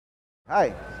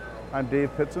Hi, I'm Dave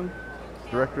Pitson,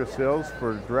 Director of Sales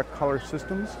for Direct Color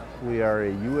Systems. We are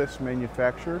a U.S.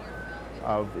 manufacturer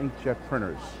of inkjet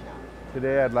printers.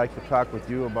 Today I'd like to talk with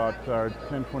you about our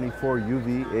 1024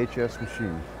 UV HS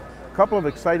machine. A couple of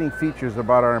exciting features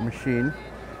about our machine.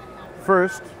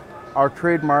 First, our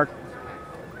trademark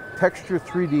Texture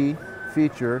 3D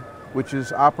feature, which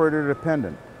is operator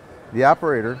dependent. The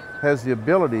operator has the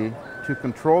ability to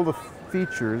control the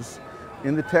features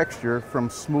in the texture from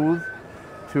smooth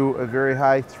to a very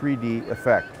high 3D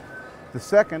effect. The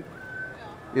second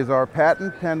is our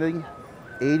patent pending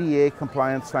ADA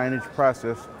compliant signage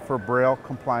process for Braille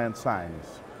compliant signs.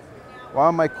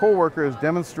 While my coworker is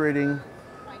demonstrating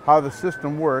how the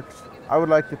system works, I would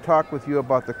like to talk with you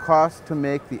about the cost to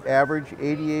make the average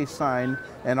ADA sign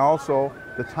and also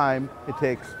the time it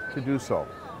takes to do so.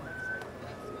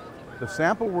 The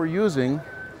sample we're using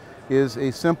is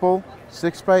a simple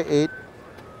 6x8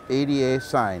 ADA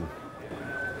sign.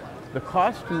 The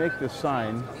cost to make this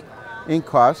sign, ink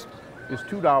cost, is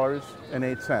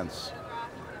 $2.08.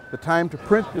 The time to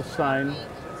print this sign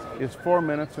is 4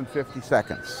 minutes and 50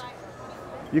 seconds.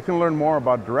 You can learn more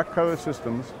about Direct Color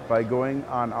Systems by going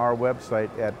on our website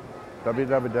at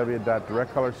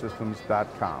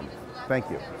www.directcolorsystems.com. Thank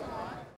you.